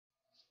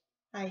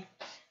Hi,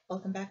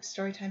 welcome back to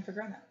Storytime for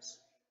Grown-Ups.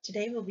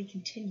 Today we'll be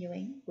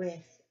continuing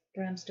with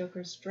Bram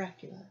Stoker's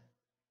Dracula.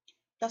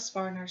 Thus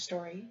far in our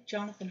story,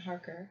 Jonathan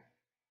Harker,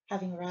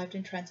 having arrived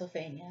in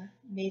Transylvania,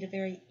 made a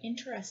very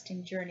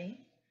interesting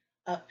journey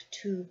up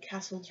to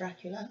Castle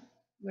Dracula,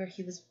 where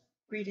he was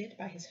greeted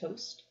by his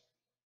host,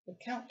 the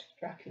Count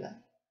Dracula.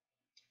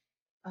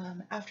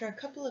 After a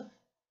couple of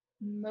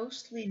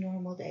mostly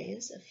normal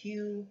days, a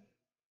few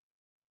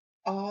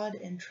odd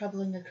and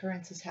troubling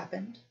occurrences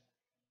happened.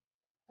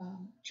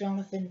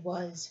 Jonathan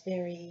was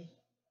very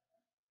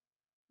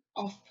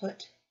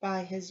off-put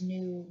by his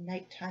new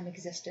nighttime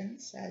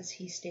existence, as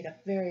he stayed up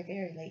very,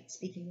 very late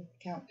speaking with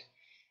the Count,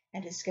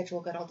 and his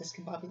schedule got all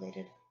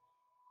discombobulated.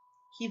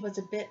 He was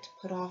a bit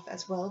put off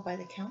as well by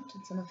the Count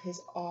and some of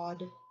his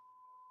odd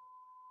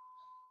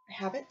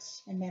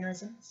habits and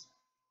mannerisms.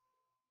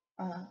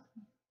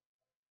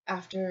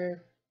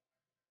 After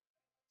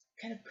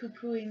kind of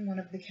poo-pooing one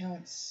of the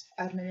Count's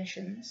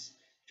admonitions,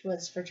 which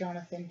was for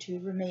Jonathan to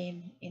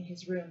remain in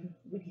his room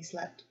when he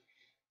slept,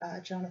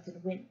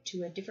 Jonathan went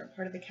to a different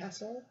part of the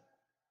castle,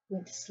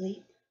 went to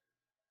sleep,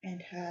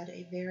 and had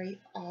a very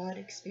odd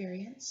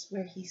experience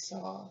where he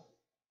saw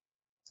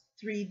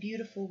three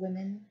beautiful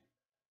women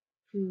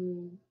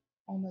who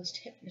almost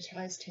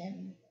hypnotized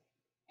him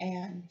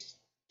and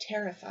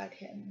terrified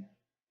him.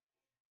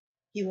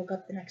 He woke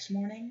up the next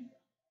morning,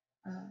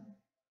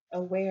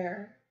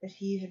 aware that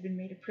he had been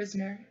made a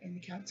prisoner in the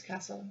Count's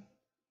castle.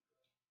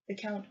 The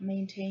Count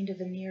maintained a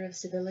veneer of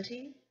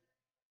civility,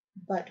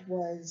 but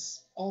was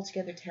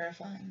altogether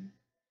terrifying.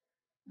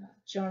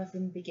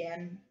 Jonathan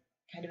began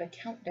kind of a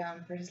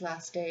countdown for his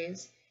last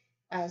days,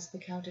 as the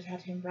Count had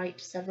had him write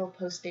several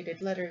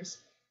post-dated letters,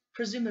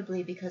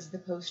 presumably because the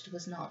post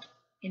was not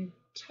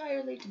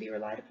entirely to be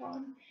relied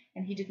upon,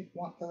 and he didn't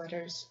want the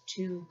letters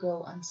to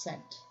go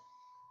unsent,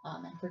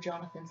 and for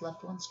Jonathan's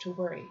loved ones to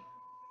worry.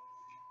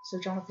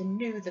 So Jonathan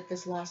knew that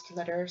this last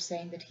letter,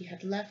 saying that he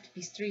had left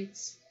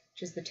Bistritz,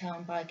 which is the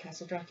town by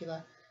Castle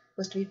Dracula,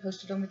 was to be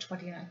posted on the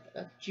 29th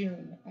of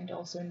June, and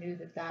also knew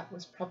that that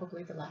was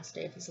probably the last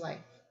day of his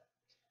life.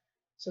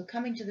 So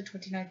coming to the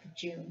 29th of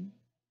June,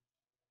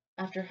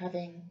 after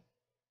having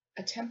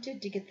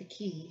attempted to get the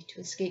key to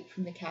escape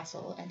from the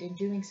castle, and in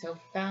doing so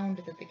found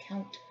that the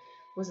Count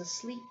was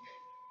asleep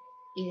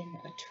in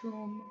a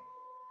tomb,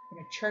 in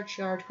a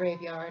churchyard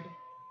graveyard,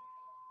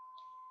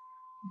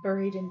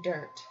 buried in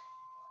dirt,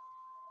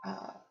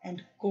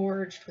 and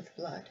gorged with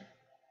blood,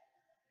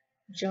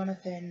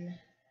 Jonathan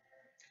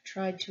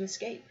tried to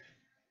escape,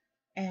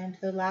 and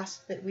the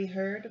last that we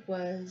heard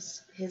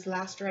was his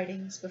last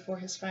writings before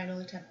his final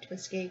attempt to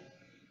escape,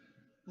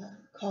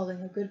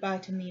 calling a goodbye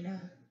to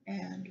Mina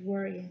and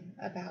worrying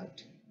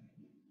about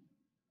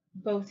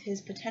both his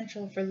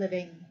potential for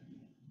living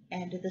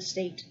and the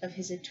state of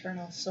his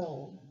eternal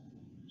soul,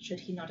 should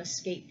he not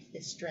escape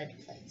this dread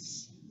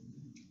place.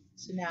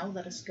 So now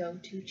let us go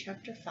to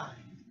Chapter 5.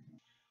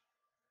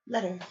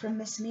 Letter from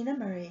Miss Mina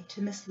Murray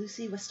to Miss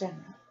Lucy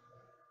Westenra.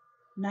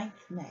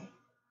 9th May.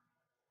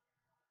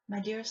 My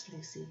dearest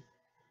Lucy,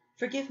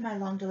 forgive my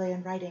long delay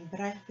in writing, but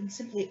I have been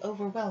simply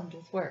overwhelmed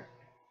with work.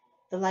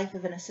 The life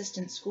of an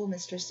assistant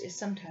schoolmistress is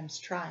sometimes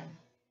trying.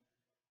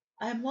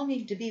 I am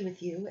longing to be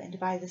with you, and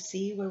by the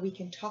sea, where we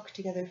can talk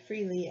together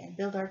freely and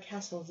build our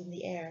castles in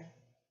the air.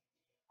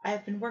 I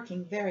have been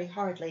working very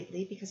hard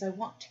lately, because I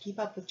want to keep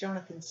up with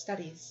Jonathan's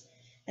studies,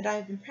 and I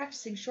have been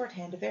practicing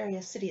shorthand very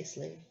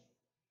assiduously.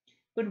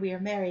 When we are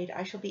married,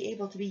 I shall be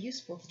able to be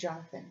useful to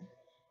Jonathan,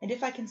 and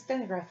if I can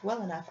stenograph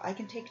well enough, I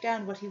can take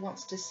down what he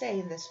wants to say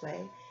in this way,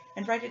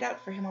 and write it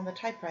out for him on the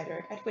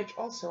typewriter, at which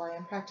also I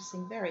am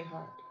practicing very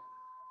hard.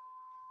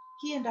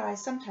 He and I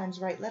sometimes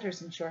write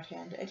letters in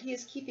shorthand, and he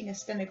is keeping a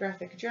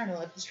stenographic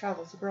journal of his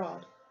travels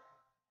abroad.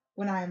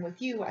 When I am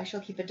with you, I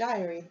shall keep a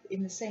diary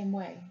in the same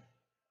way.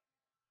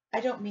 I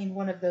don't mean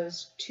one of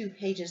those 2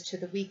 pages to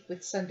the week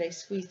with Sunday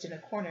squeezed in a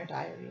corner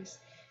diaries,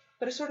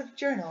 but a sort of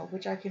journal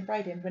which I can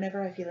write in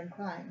whenever I feel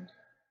inclined.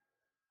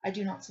 I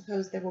do not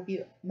suppose there will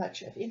be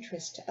much of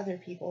interest to other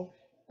people,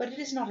 but it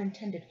is not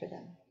intended for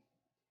them.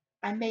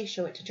 I may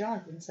show it to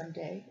Jonathan some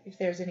day, if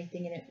there is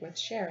anything in it worth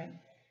sharing,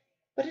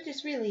 but it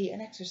is really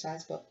an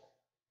exercise book.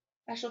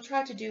 I shall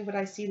try to do what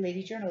I see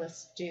lady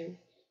journalists do,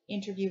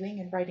 interviewing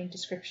and writing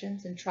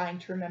descriptions and trying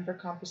to remember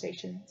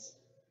conversations.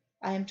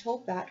 I am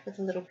told that, with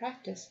a little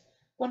practice,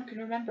 one can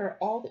remember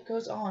all that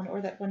goes on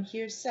or that one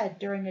hears said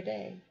during a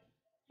day.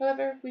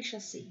 However, we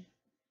shall see.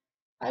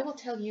 I will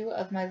tell you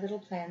of my little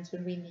plans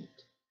when we meet.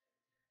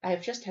 I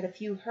have just had a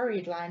few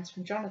hurried lines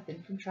from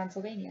Jonathan from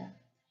Transylvania.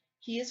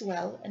 He is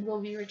well, and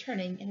will be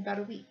returning in about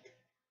a week.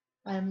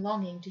 I am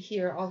longing to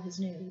hear all his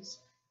news.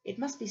 It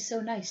must be so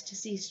nice to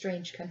see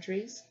strange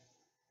countries.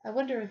 I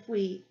wonder if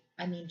we,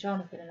 I mean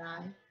Jonathan and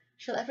I,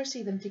 shall ever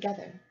see them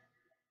together.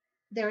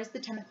 There is the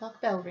 10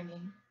 o'clock bell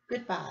ringing.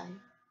 Good-bye.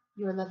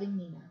 Your loving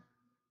Mina.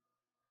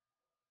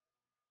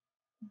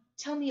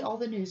 Tell me all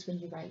the news when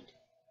you write.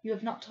 You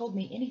have not told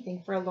me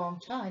anything for a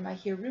long time. I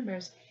hear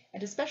rumors,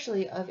 and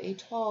especially of a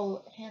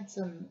tall,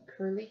 handsome,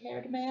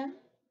 curly-haired man.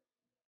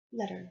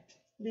 Letter.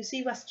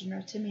 Lucy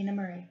Westenra to Mina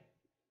Murray.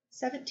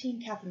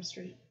 17 Catherine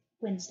Street,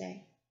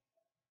 Wednesday.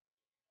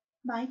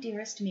 My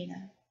dearest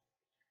Mina,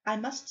 I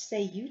must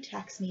say you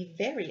tax me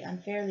very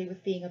unfairly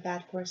with being a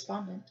bad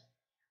correspondent.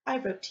 I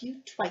wrote to you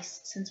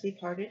twice since we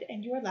parted,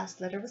 and your last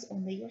letter was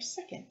only your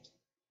second.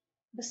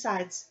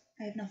 Besides,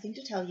 I have nothing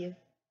to tell you.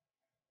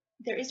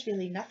 There is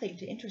really nothing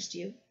to interest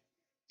you.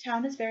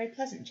 Town is very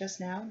pleasant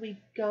just now, and we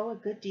go a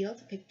good deal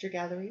to picture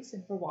galleries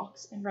and for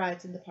walks and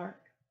rides in the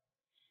park.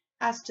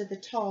 As to the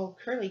tall,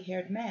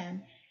 curly-haired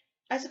man,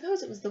 I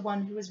suppose it was the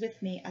one who was with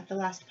me at the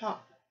last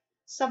pop.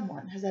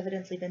 Someone has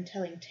evidently been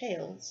telling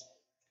tales.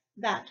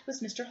 That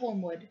was Mr.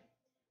 Holmwood.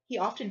 He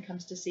often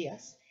comes to see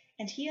us,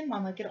 and he and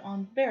Mamma get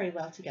on very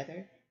well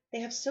together.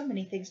 They have so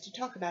many things to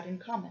talk about in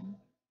common.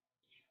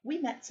 We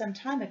met some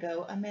time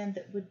ago a man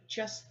that would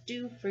just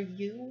do for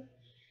you,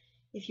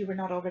 if you were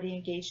not already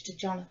engaged to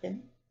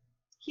Jonathan.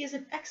 He is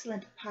an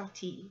excellent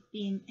parti,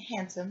 being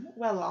handsome,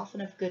 well off,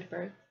 and of good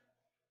birth.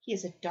 He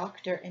is a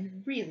doctor,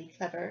 and really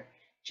clever.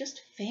 Just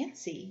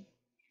fancy!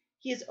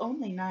 He is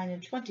only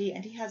 29,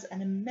 and he has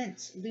an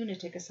immense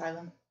lunatic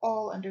asylum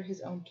all under his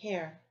own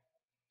care.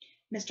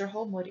 Mr.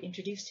 Holmwood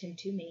introduced him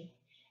to me,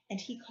 and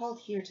he called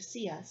here to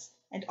see us,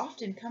 and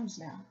often comes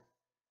now.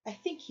 I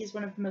think he is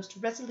one of the most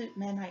resolute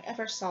men I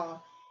ever saw,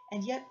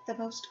 and yet the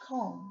most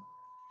calm.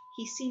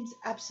 He seems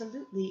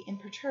absolutely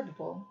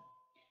imperturbable.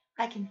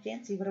 I can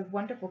fancy what a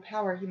wonderful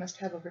power he must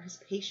have over his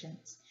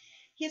patients.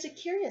 He has a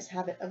curious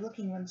habit of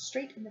looking one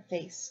straight in the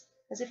face,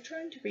 as if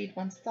trying to read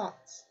one's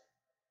thoughts.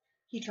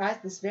 He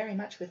tries this very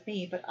much with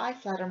me, but I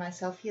flatter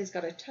myself he has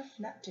got a tough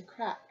nut to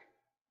crack.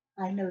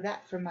 I know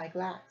that from my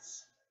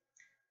glass.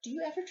 Do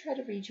you ever try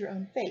to read your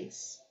own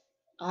face?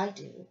 I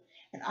do,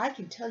 and I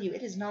can tell you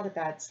it is not a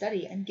bad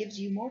study, and gives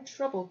you more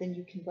trouble than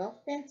you can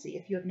well fancy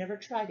if you have never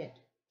tried it.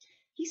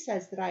 He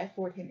says that I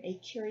afford him a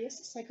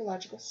curious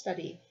psychological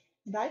study,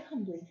 and I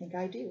humbly think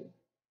I do.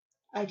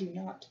 I do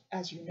not,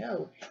 as you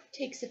know,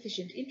 take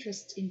sufficient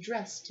interest in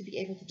dress to be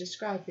able to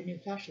describe the new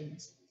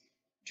fashions.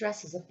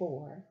 Dress is a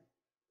bore.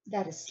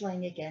 That is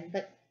slang again,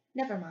 but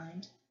never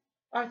mind.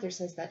 Arthur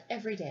says that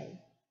every day.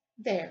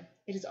 There,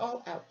 it is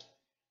all out.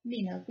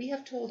 Mina, we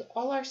have told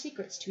all our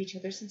secrets to each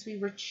other since we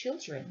were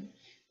children.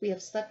 We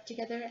have slept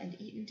together and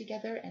eaten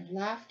together and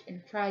laughed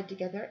and cried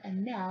together,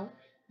 and now,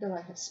 though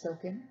I have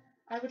spoken,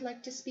 I would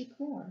like to speak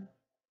more.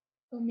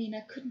 Oh,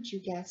 Mina, couldn't you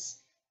guess?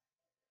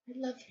 I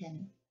love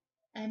him.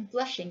 I am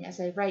blushing as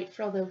I write,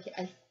 for although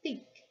I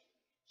think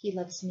he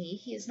loves me,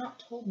 he has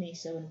not told me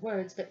so in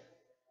words, but,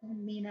 oh,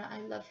 Mina,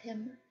 I love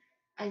him.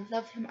 I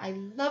love him. I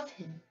love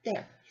him.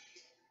 There.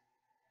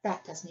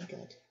 That does me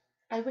good.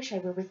 I wish I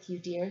were with you,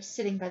 dear,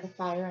 sitting by the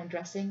fire and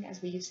dressing,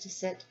 as we used to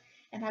sit,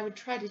 and I would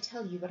try to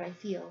tell you what I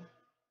feel.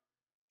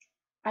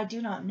 I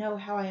do not know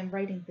how I am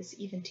writing this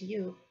even to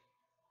you.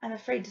 I'm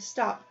afraid to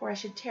stop, or I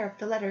should tear up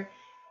the letter,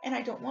 and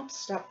I don't want to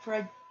stop, for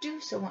I do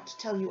so want to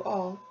tell you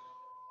all.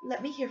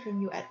 Let me hear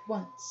from you at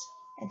once,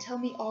 and tell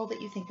me all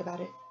that you think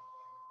about it.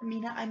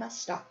 Mina, I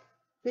must stop.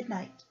 Good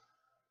night.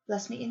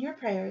 Bless me in your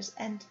prayers,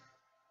 and,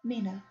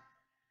 Mina,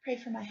 pray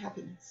for my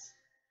happiness.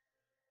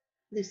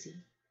 Lucy.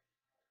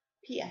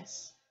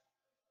 P.S.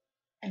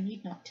 I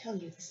need not tell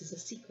you this is a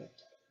secret.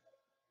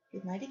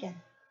 Good night again.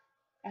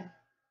 L.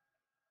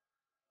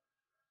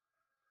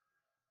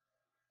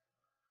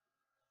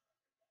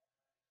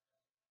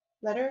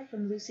 Letter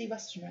from Lucy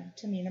Westerner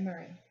to Mina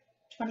Murray,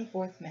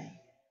 24th May.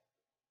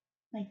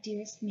 My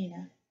dearest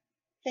Mina,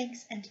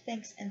 thanks and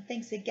thanks and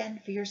thanks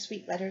again for your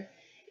sweet letter.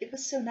 It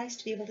was so nice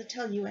to be able to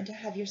tell you and to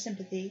have your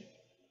sympathy.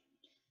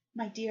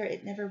 My dear,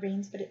 it never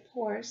rains but it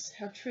pours.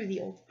 How true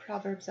the old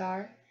proverbs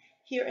are.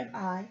 Here am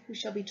I, who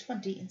shall be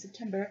 20 in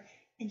September,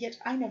 and yet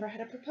I never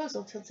had a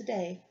proposal till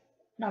today.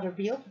 Not a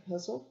real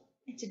proposal,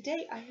 and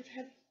today I have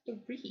had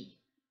 3.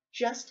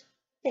 Just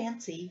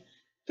fancy,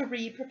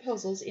 3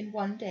 proposals in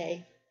one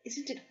day.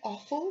 Isn't it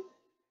awful?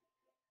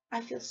 I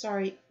feel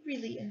sorry,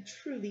 really and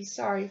truly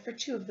sorry, for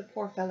 2 of the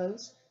poor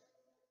fellows.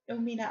 Oh,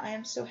 Mina, I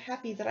am so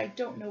happy that I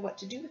don't know what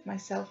to do with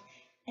myself.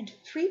 And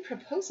 3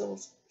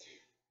 proposals!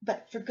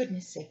 But for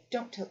goodness sake,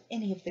 don't tell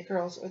any of the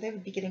girls, or they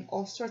would be getting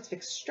all sorts of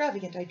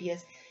extravagant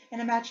ideas,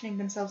 and imagining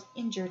themselves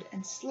injured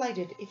and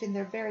slighted if in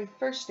their very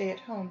first day at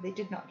home they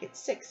did not get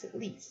 6 at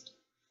least.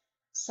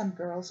 Some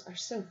girls are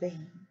so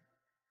vain.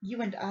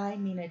 You and I,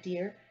 Mina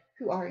dear,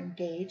 who are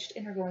engaged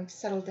and are going to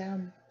settle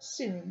down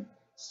soon,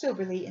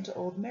 soberly into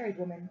old married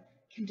women,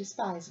 can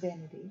despise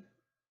vanity.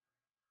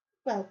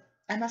 Well,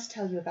 I must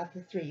tell you about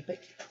the 3, but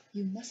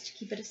you must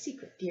keep it a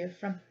secret, dear,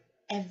 from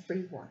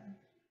everyone,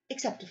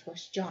 except, of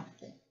course,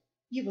 Jonathan.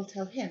 You will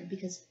tell him,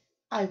 because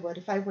I would,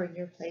 if I were in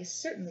your place,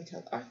 certainly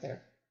tell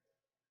Arthur.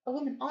 A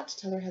woman ought to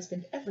tell her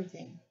husband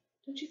everything.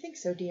 Don't you think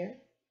so, dear?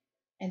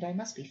 And I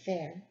must be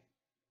fair.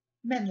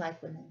 Men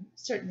like women,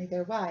 certainly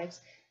their wives,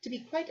 to be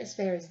quite as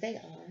fair as they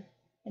are,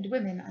 and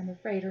women, I'm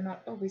afraid, are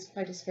not always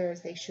quite as fair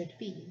as they should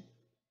be.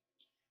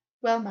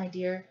 Well, my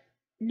dear,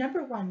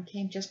 number 1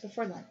 came just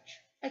before lunch.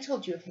 I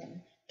told you of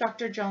him,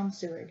 Dr. John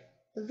Seward,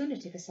 the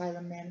lunatic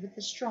asylum man with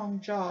the strong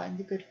jaw and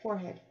the good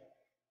forehead.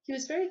 He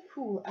was very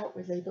cool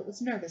outwardly, but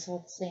was nervous all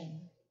the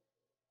same.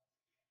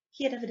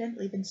 He had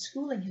evidently been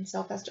schooling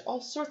himself as to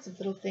all sorts of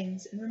little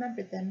things, and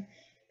remembered them,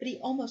 but he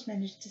almost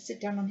managed to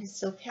sit down on his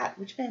silk hat,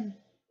 which men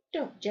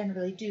don't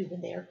generally do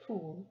when they are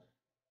cool.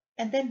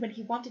 And then when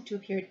he wanted to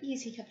appear at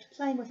ease, he kept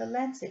playing with a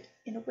lancet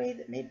in a way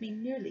that made me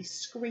nearly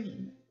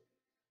scream.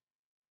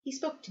 He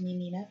spoke to me,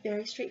 Mina,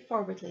 very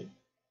straightforwardly.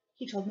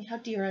 He told me how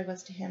dear I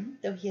was to him,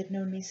 though he had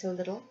known me so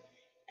little,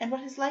 and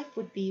what his life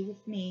would be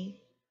with me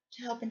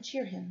to help and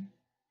cheer him.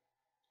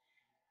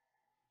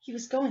 He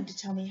was going to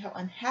tell me how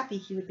unhappy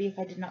he would be if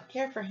I did not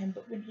care for him,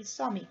 but when he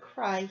saw me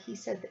cry, he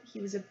said that he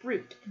was a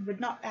brute and would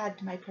not add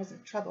to my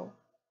present trouble.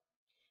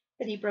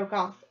 Then he broke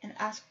off and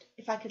asked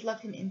if I could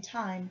love him in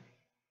time,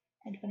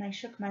 and when I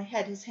shook my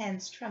head his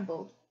hands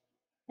trembled,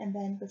 and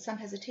then, with some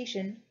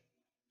hesitation,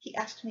 he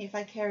asked me if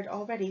I cared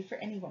already for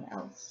anyone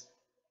else.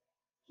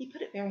 He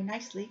put it very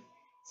nicely,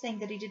 saying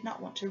that he did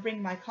not want to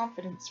wring my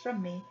confidence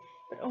from me,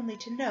 but only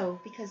to know,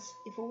 because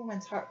if a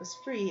woman's heart was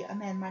free, a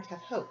man might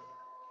have hope.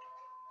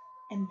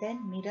 And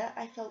then, Mita,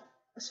 I felt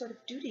a sort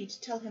of duty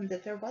to tell him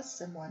that there was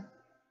someone.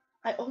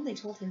 I only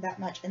told him that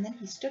much, and then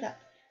he stood up,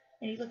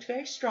 and he looked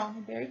very strong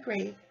and very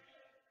grave,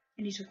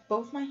 and he took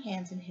both my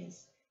hands in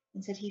his,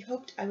 and said he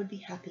hoped I would be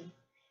happy,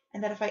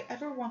 and that if I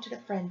ever wanted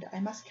a friend, I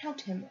must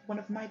count him one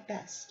of my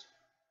best.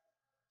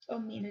 Oh,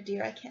 Mina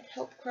dear, I can't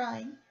help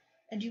crying,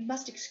 and you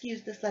must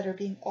excuse this letter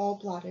being all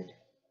blotted.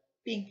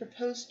 Being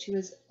proposed to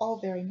is all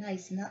very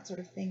nice and that sort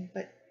of thing,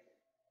 but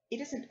it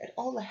isn't at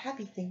all a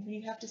happy thing when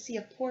you have to see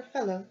a poor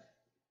fellow,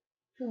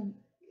 whom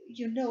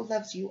you know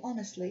loves you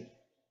honestly,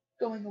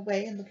 going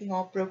away and looking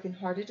all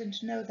broken-hearted, and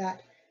to know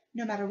that,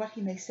 no matter what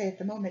he may say at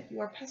the moment, you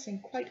are passing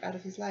quite out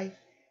of his life.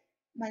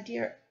 My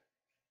dear,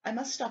 I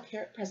must stop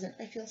here at present.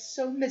 I feel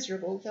so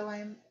miserable, though I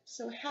am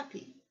so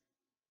happy.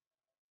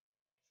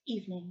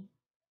 Evening.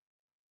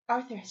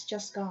 Arthur has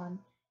just gone,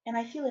 and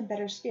I feel in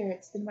better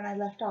spirits than when I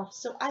left off,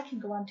 so I can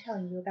go on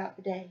telling you about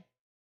the day.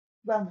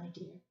 Well, my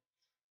dear,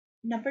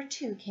 number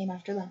 2 came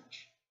after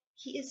lunch.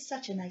 He is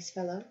such a nice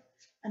fellow,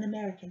 an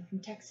American from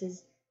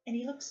Texas, and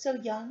he looks so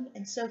young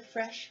and so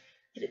fresh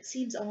that it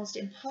seems almost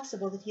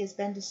impossible that he has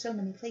been to so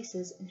many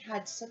places and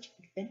had such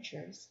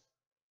adventures.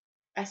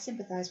 I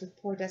sympathize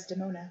with poor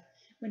Desdemona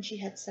when she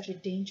had such a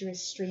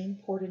dangerous strain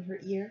poured in her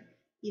ear,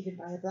 even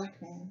by a black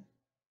man.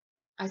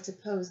 I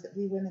suppose that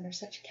we women are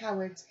such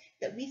cowards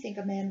that we think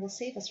a man will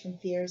save us from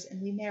fears,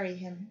 and we marry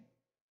him.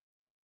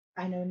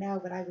 I know now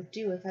what I would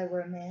do if I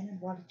were a man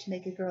and wanted to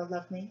make a girl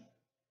love me.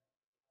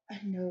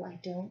 No, I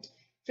don't,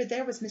 for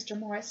there was Mr.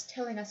 Morris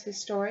telling us his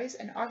stories,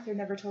 and Arthur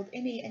never told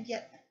any, and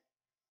yet...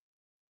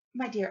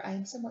 My dear, I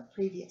am somewhat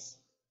previous.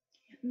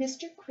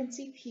 Mr.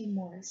 Quincy P.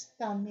 Morris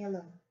found me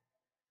alone.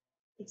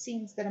 It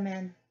seems that a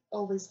man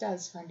always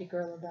does find a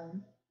girl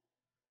alone.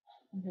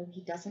 No,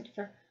 he doesn't,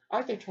 for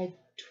Arthur tried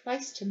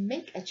twice to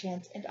make a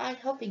chance, and I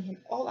helping him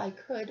all I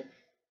could.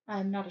 I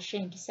am not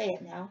ashamed to say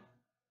it now.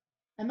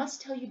 I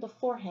must tell you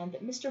beforehand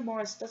that Mr.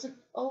 Morris doesn't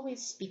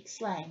always speak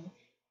slang.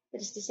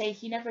 That is to say,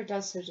 he never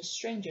does so to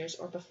strangers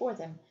or before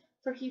them,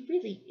 for he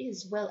really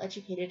is well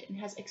educated and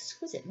has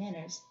exquisite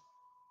manners.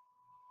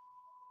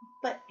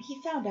 But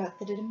he found out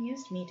that it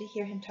amused me to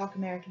hear him talk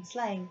American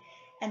slang,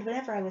 and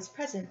whenever I was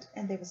present,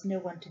 and there was no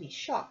one to be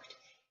shocked,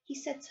 he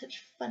said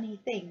such funny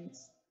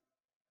things.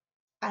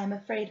 I am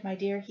afraid, my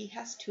dear, he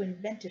has to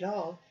invent it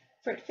all,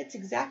 for it fits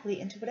exactly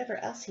into whatever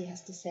else he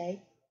has to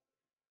say.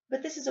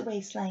 But this is a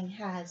way slang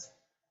has.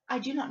 I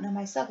do not know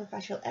myself if I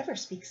shall ever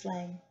speak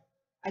slang.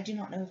 I do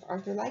not know if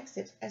Arthur likes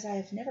it, as I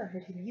have never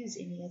heard him use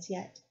any as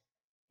yet.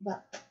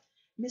 Well,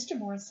 Mr.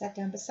 Morris sat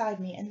down beside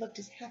me and looked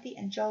as happy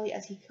and jolly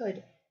as he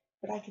could,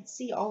 but I could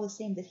see all the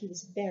same that he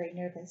was very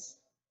nervous.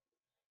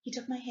 He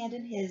took my hand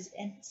in his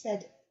and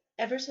said,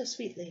 ever so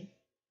sweetly,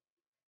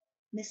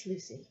 Miss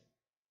Lucy,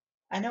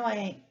 I know I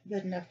ain't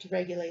good enough to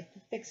regulate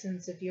the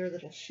fixin's of your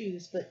little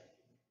shoes, but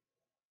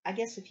I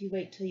guess if you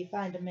wait till you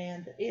find a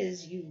man that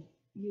is,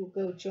 you'll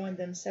go join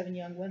them 7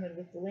 young women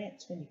with the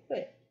lance when you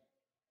quit.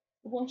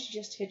 But won't you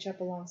just hitch up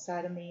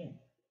alongside of me and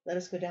let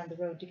us go down the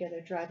road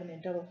together, driving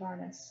in double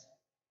harness?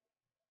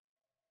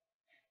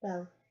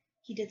 Well,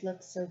 he did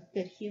look so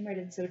good-humored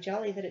and so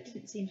jolly that it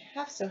didn't seem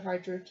half so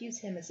hard to refuse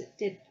him as it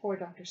did poor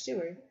Dr.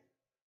 Seward.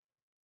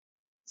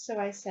 So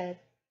I said,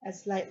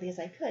 as lightly as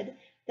I could,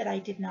 that I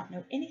did not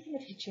know anything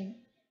of hitching,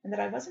 and that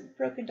I wasn't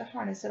broken to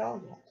harness at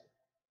all yet.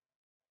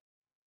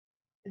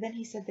 Then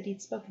he said that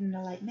he'd spoken in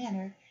a light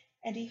manner,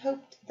 and he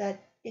hoped that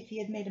if he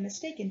had made a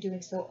mistake in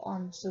doing so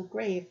on so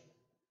grave,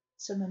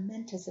 so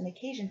momentous an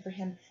occasion for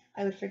him,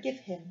 I would forgive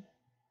him.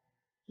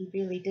 He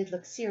really did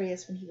look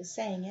serious when he was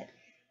saying it,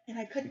 and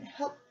I couldn't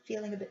help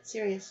feeling a bit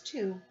serious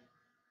too.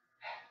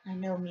 I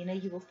know, Mina,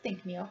 you will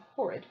think me a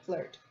horrid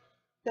flirt,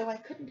 though I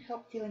couldn't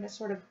help feeling a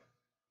sort of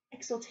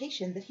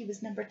exultation that he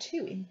was number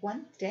 2 in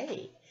one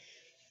day.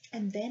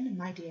 And then,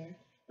 my dear,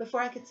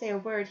 before I could say a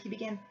word, he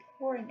began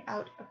pouring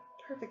out a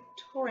perfect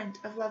torrent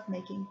of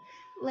love-making,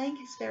 laying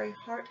his very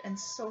heart and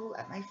soul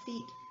at my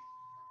feet.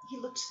 He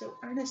looked so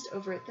earnest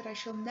over it that I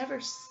shall never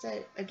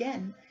say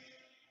again,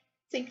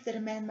 think that a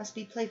man must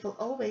be playful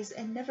always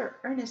and never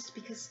earnest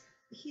because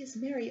he is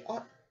merry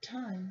oft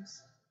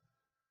times.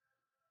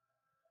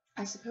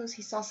 I suppose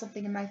he saw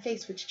something in my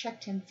face which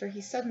checked him, for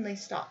he suddenly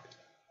stopped,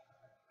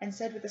 and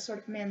said with a sort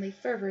of manly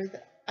fervour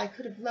that I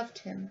could have loved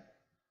him,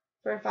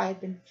 for if I had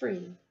been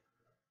free.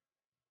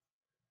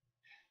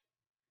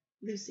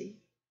 Lucy,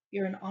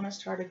 you're an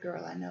honest-hearted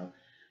girl, I know.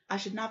 I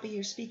should not be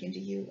here speaking to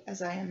you,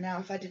 as I am now,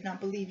 if I did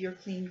not believe your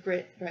clean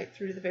grit right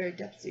through to the very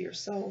depths of your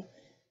soul.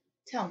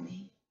 Tell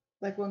me,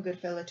 like one good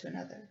fellow to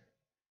another,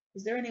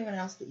 is there anyone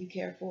else that you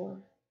care for?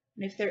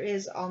 And if there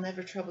is, I'll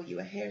never trouble you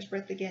a hair's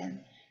breadth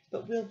again,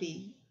 but will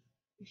be,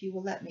 if you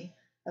will let me,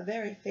 a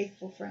very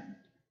faithful friend.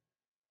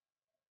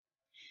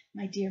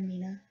 My dear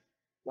Mina,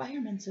 why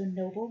are men so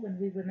noble when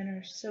we women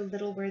are so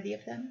little worthy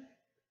of them?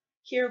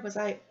 Here was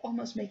I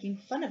almost making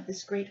fun of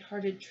this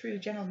great-hearted, true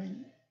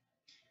gentleman.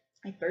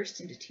 I burst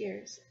into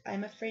tears. I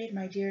am afraid,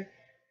 my dear,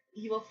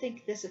 you will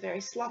think this a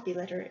very sloppy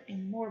letter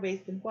in more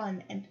ways than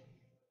one, and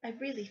I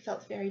really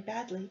felt very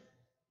badly.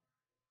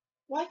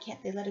 Why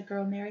can't they let a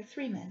girl marry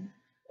 3 men,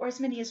 or as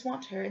many as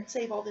want her, and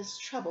save all this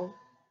trouble?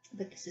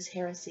 But this is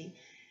heresy,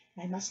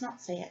 and I must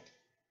not say it.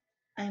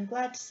 I am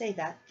glad to say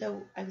that,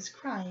 though I was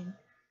crying,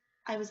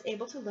 I was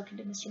able to look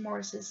into Mr.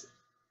 Morris's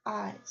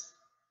eyes,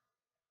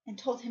 and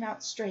told him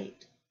out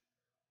straight.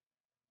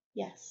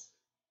 Yes,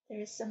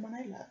 there is someone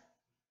I love,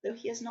 though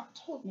he has not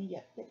told me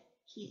yet that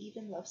he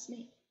even loves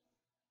me.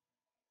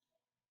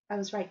 I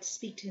was right to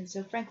speak to him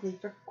so frankly,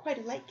 for quite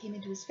a light came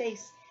into his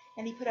face,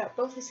 and he put out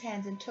both his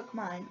hands and took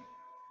mine.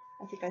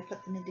 I think I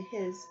put them into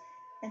his,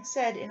 and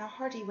said in a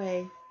hearty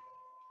way,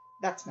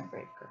 "That's my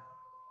brave girl.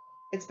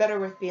 It's better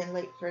worth being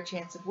late for a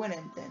chance of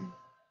winning than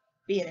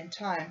being in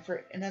time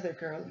for another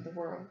girl in the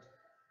world.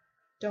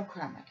 Don't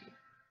cry, my dear.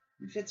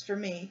 If it's for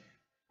me,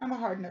 I'm a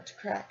hard nut to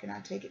crack, and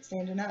I take it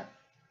standing up.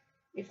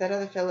 If that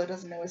other fellow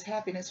doesn't know his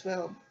happiness,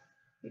 well,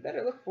 he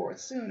better look for it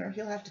soon, or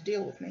he'll have to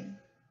deal with me.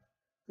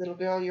 Little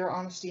girl, your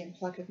honesty and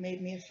pluck have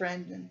made me a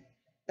friend, and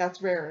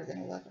that's rarer than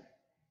a lover.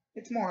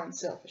 It's more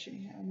unselfish,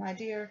 anyhow. My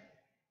dear,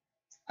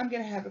 I'm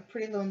going to have a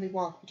pretty lonely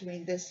walk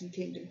between this and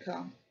Kingdom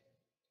Come.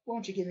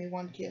 Won't you give me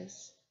one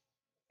kiss?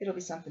 It'll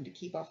be something to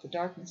keep off the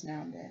darkness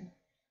now and then.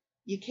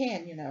 You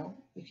can, you know,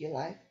 if you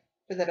like,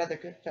 for that other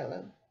good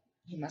fellow.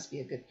 He must be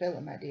a good fellow,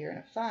 my dear, and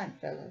a fine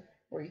fellow,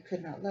 or you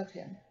could not love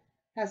him.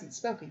 Hasn't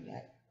spoken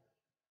yet."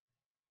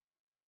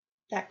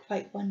 That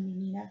quite won me,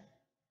 Mina,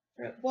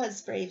 for it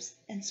was brave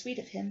and sweet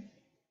of him,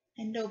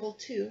 and noble,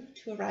 too,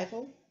 to a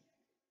rival,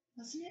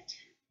 wasn't it?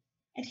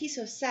 And he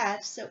so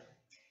sad, so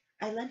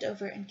I leant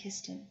over and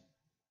kissed him.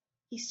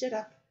 He stood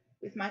up,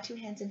 with my 2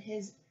 hands in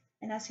his,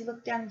 and as he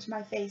looked down into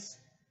my face,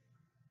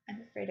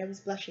 I'm afraid I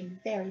was blushing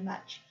very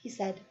much, he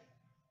said,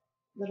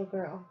 "Little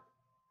girl,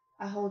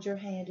 I hold your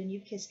hand and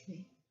you've kissed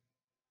me,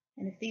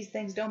 and if these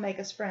things don't make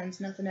us friends,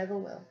 nothing ever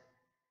will.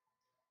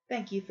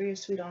 Thank you for your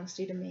sweet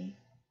honesty to me,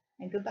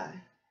 and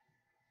goodbye."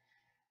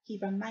 He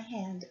wrung my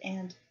hand,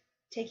 and,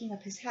 taking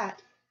up his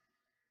hat,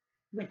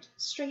 went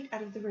straight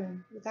out of the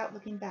room, without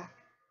looking back,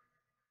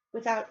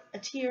 without a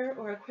tear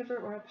or a quiver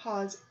or a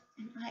pause,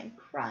 and I am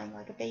crying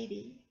like a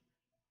baby.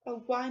 Oh,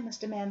 why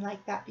must a man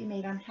like that be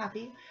made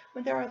unhappy,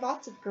 when there are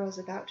lots of girls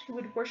about who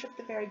would worship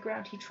the very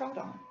ground he trod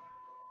on?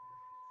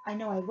 I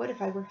know I would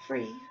if I were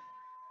free,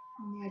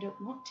 only I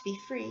don't want to be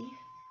free.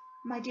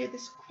 My dear,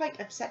 this quite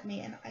upset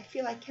me, and I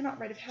feel I cannot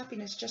write of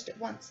happiness just at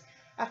once,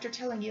 after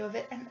telling you of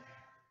it, and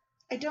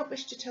I don't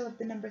wish to tell of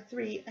the number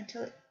 3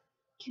 until it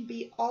can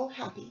be all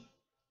happy.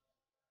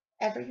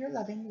 Ever your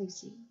loving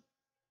Lucy.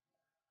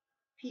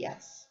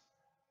 P.S.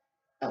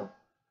 Oh,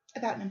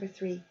 about number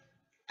 3.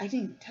 I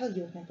needn't tell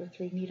you of number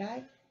 3, need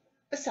I?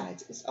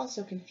 Besides, I was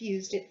also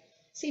confused. It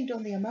seemed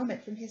only a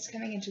moment from his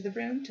coming into the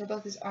room till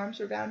both his arms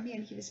were round me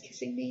and he was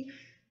kissing me.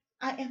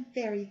 I am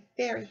very,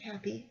 very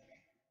happy,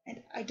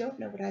 and I don't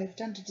know what I have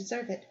done to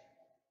deserve it.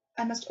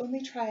 I must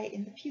only try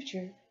in the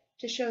future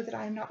to show that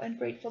I am not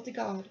ungrateful to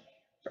God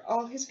for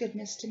all his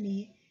goodness to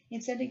me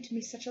in sending to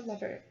me such a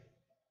lover,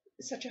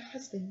 such a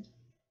husband,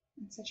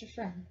 and such a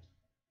friend.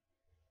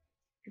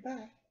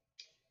 Goodbye.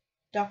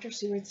 Dr.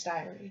 Seward's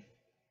Diary,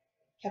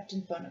 kept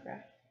in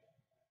phonograph.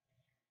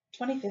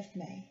 25th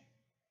May.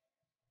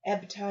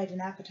 Ebb tide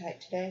and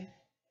appetite today.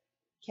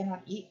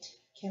 Cannot eat,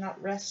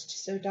 cannot rest,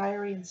 so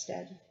diary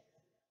instead.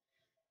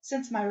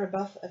 Since my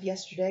rebuff of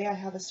yesterday, I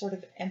have a sort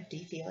of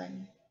empty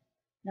feeling.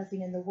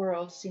 Nothing in the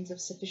world seems of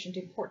sufficient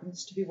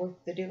importance to be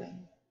worth the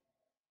doing.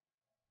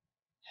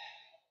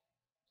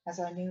 As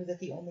I knew that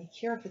the only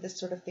cure for this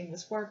sort of thing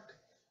was work,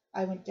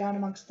 I went down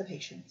amongst the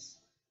patients.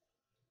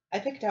 I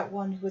picked out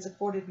one who has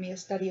afforded me a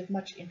study of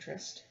much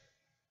interest.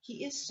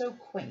 He is so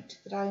quaint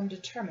that I am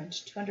determined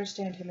to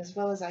understand him as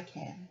well as I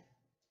can.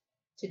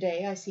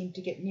 Today I seemed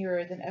to get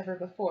nearer than ever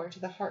before to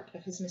the heart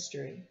of his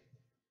mystery.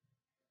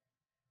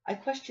 I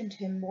questioned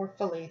him more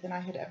fully than I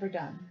had ever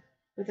done,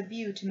 with a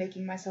view to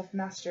making myself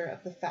master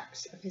of the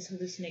facts of his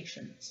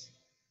hallucinations.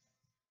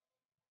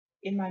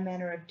 In my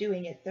manner of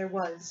doing it there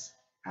was,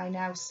 I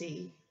now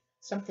see,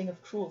 something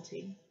of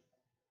cruelty.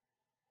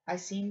 I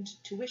seemed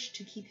to wish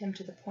to keep him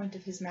to the point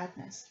of his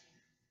madness,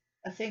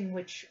 a thing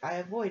which I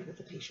avoid with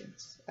the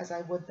patients, as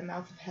I would the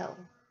mouth of hell.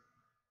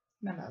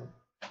 Memo.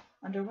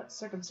 Under what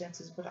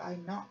circumstances would I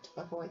not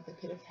avoid the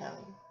pit of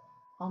hell?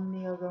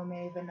 Omnia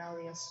Rome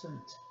venalia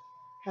sunt.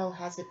 Hell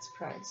has its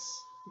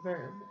price.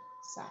 Verb.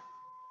 Sap.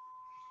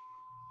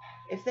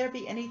 If there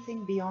be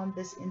anything beyond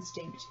this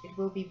instinct, it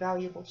will be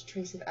valuable to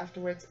trace it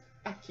afterwards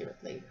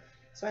accurately,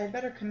 so I had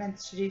better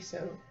commence to do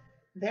so.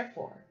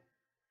 Therefore,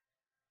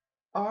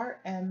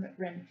 R. M.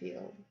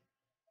 Renfield,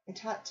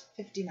 Etat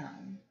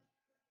 59,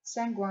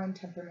 sanguine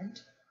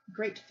temperament,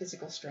 great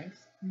physical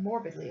strength,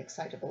 morbidly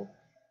excitable,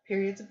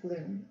 periods of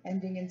gloom,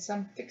 ending in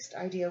some fixed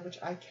idea which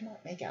I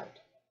cannot make out.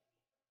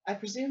 I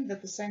presume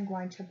that the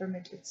sanguine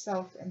temperament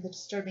itself and the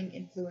disturbing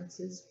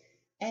influences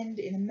end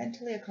in a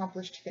mentally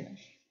accomplished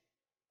finish.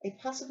 A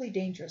possibly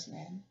dangerous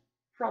man,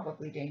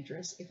 probably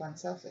dangerous if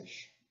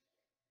unselfish.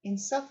 In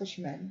selfish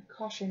men,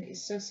 caution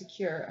is so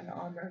secure an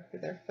armor for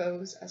their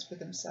foes as for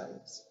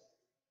themselves.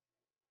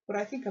 What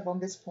I think of on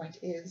this point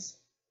is,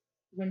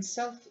 when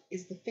self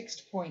is the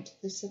fixed point,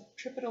 the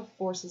centripetal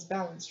force is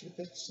balanced with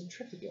the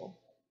centrifugal.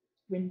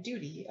 When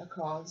duty, a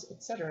cause,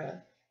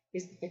 etc.,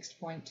 is the fixed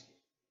point,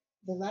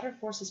 the latter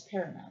force is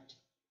paramount,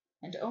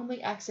 and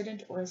only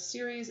accident or a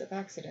series of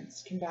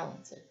accidents can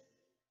balance it.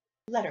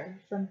 Letter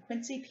from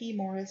Quincy P.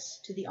 Morris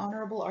to the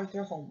Honorable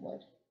Arthur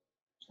Holmwood,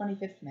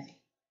 25th May.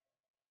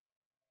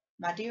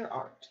 My dear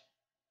Art,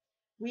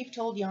 we've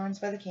told yarns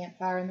by the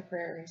campfire in the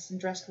prairies, and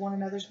dressed one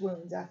another's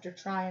wounds after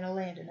trying a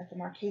landing at the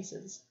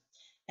Marquesas,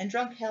 and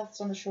drunk healths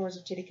on the shores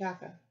of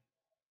Titicaca.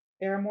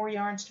 There are more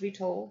yarns to be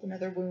told, and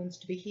other wounds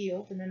to be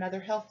healed, and another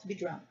health to be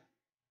drunk.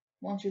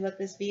 Won't you let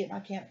this be at my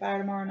campfire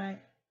tomorrow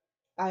night?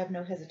 I have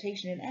no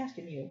hesitation in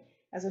asking you,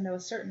 as I know a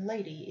certain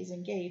lady is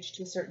engaged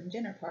to a certain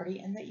dinner party,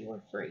 and that you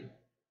are free.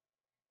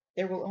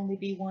 There will only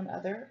be one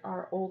other,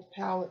 our old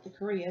pal at the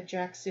Korea,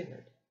 Jack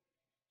Seward.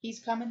 He's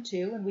coming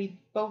too, and we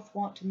both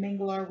want to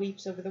mingle our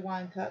weeps over the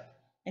wine cup,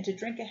 and to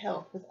drink a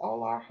health with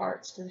all our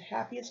hearts to the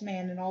happiest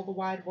man in all the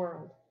wide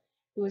world,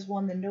 who has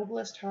won the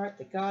noblest heart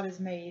that God has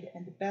made,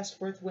 and the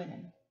best worth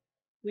winning.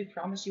 We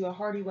promise you a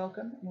hearty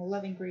welcome and a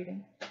loving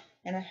greeting,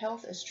 and a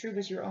health as true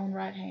as your own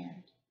right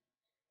hand.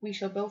 We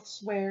shall both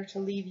swear to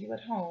leave you at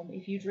home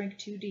if you drink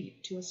too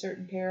deep to a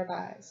certain pair of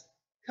eyes.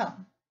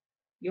 Come.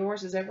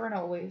 Yours as ever and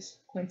always,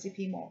 Quincy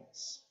P.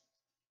 Morris.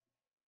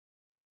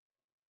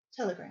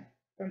 Telegram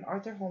from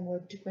Arthur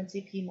Holmwood to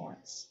Quincy P.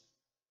 Morris.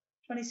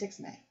 26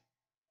 May.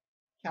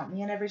 Count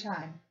me in every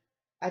time.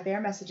 I bear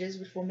messages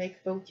which will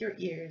make both your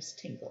ears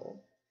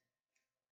tingle.